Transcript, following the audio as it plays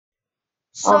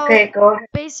So Okay, go ahead.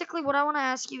 basically, what I want to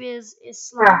ask you is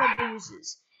Slime Ah,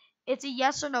 abuses? It's a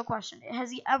yes or no question.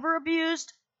 Has he ever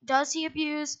abused? Does he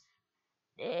abuse?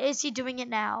 Is he doing it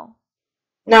now?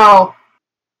 no.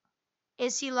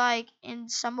 Is he like in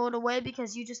some other way?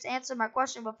 Because you just answered my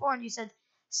question before, and you said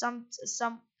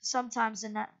sometimes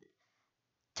in that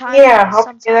time Yeah,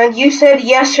 okay, then sometimes. you said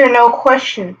yes or no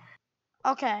question.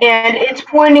 Okay. And it's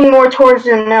pointing more towards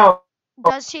a no.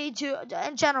 Does he do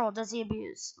in general? Does he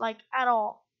abuse like at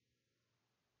all?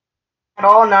 At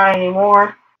all, not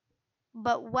anymore.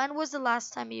 But when was the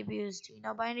last time he abused? Do you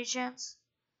know by any chance?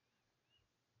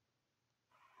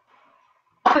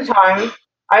 All the time,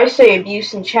 I say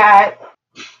abuse in chat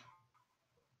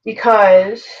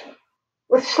because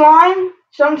with slime,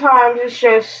 sometimes it's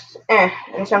just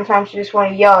and sometimes you just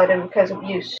want to yell at him because of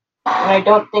abuse. And I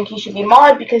don't think he should be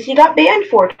mod because he got banned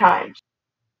 4 times.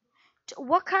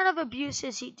 What kind of abuse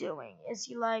is he doing? Is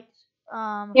he like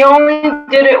He only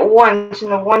did it once,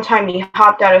 and the one time he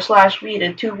hopped out of slash V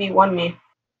to 2v1 me.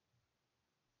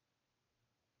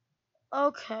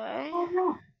 okay. Oh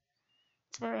no.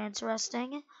 It's very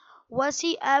interesting. Was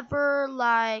he ever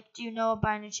like, do you know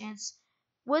by any chance,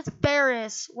 with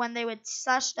Barris when they would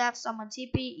slash staff someone,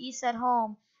 TP East at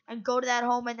home, and go to that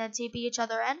home and then TP each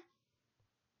other in?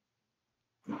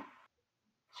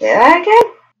 Say that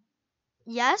again?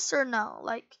 Yes or no?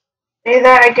 Like, Say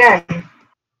that again.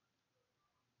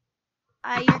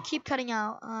 you keep cutting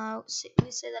out.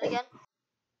 Please say that again.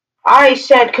 I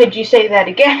said, could you say that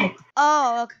again?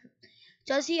 Oh, okay.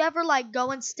 Does he ever like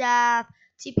go and staff,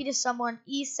 TP to someone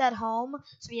East at home?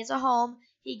 So he has a home.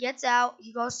 He gets out.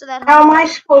 He goes to that How am home. I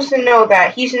supposed to know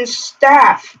that? He's in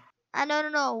staff.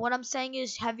 No. What I'm saying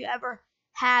is, have you ever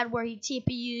had where he TP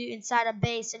you inside a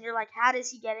base and you're like, how does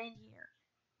he get in here?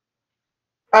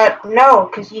 No,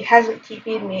 because he hasn't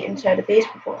TP'd me inside a base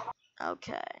before.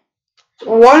 Okay.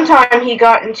 One So, time he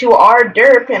got into our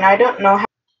derp, and I don't know how.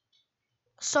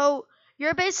 so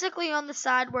you're basically on the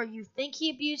side where you think he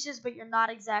abuses, but you're not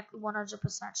exactly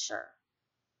 100% sure.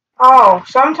 Oh,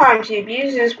 sometimes he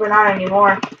abuses, but not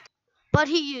anymore. But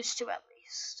he used to at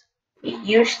least. He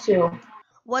used to.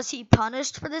 Was he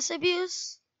punished for this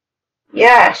abuse?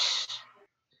 Yes.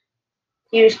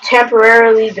 He was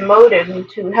temporarily demoted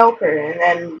to helper, and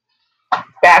then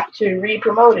back to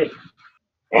re-promoted.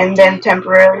 And Do then you,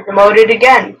 temporarily demoted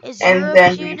again, is and your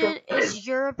then opinion re-promoted.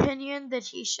 that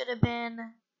he should have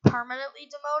been permanently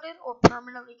demoted or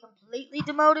permanently completely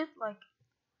demoted? Like,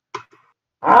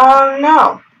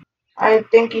 No. I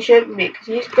think he shouldn't be, because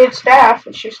he's good staff.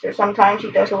 It's just that sometimes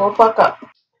he does a little fuck up.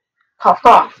 Cough,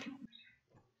 cough.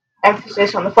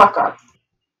 Emphasis on the fuck up.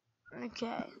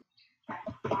 okay,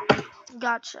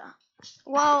 gotcha.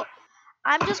 Well,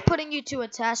 I'm just putting you to a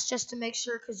test just to make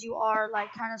sure because you are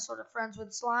like kind of sort of friends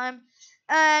with Slime,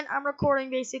 and I'm recording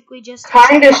basically just to check.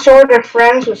 Kinda sorta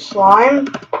friends with slime.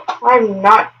 I'm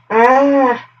not.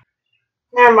 Never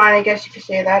mind, I guess you could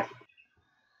say that.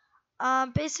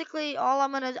 Basically all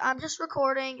I'm just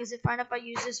recording is it fine if I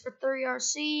use this for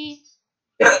 3RC?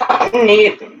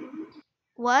 Neat.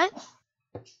 What?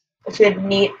 I said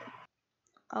neat.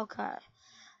 Okay.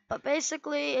 But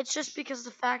basically it's just because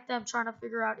the fact that I'm trying to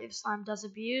figure out if Slime does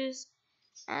abuse,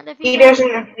 and if he He does,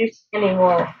 doesn't abuse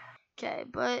anymore. okay,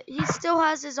 but he still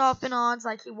has his off and ons,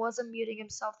 like he wasn't muting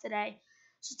himself today.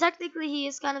 So technically he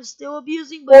is kind of still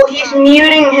abusing, but Well, it's he's not.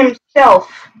 muting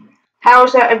himself. How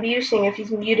is that abusing if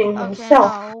he's muting Okay, himself?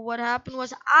 no. What happened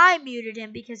was I muted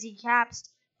him because he capsed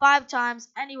 5 times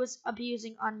and he was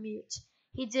abusing unmute.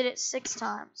 He did it 6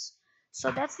 times.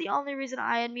 So that's the only reason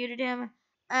I had muted him,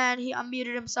 and he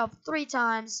unmuted himself 3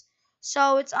 times.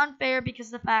 So it's unfair because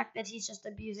of the fact that he's just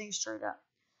abusing straight up.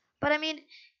 But I mean,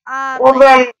 Well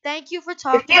then, thank you for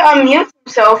if he talking to me. unmutes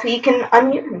himself, he can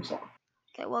unmute himself.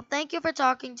 Okay, well, thank you for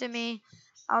talking to me.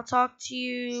 I'll talk to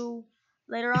you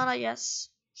later on, I guess.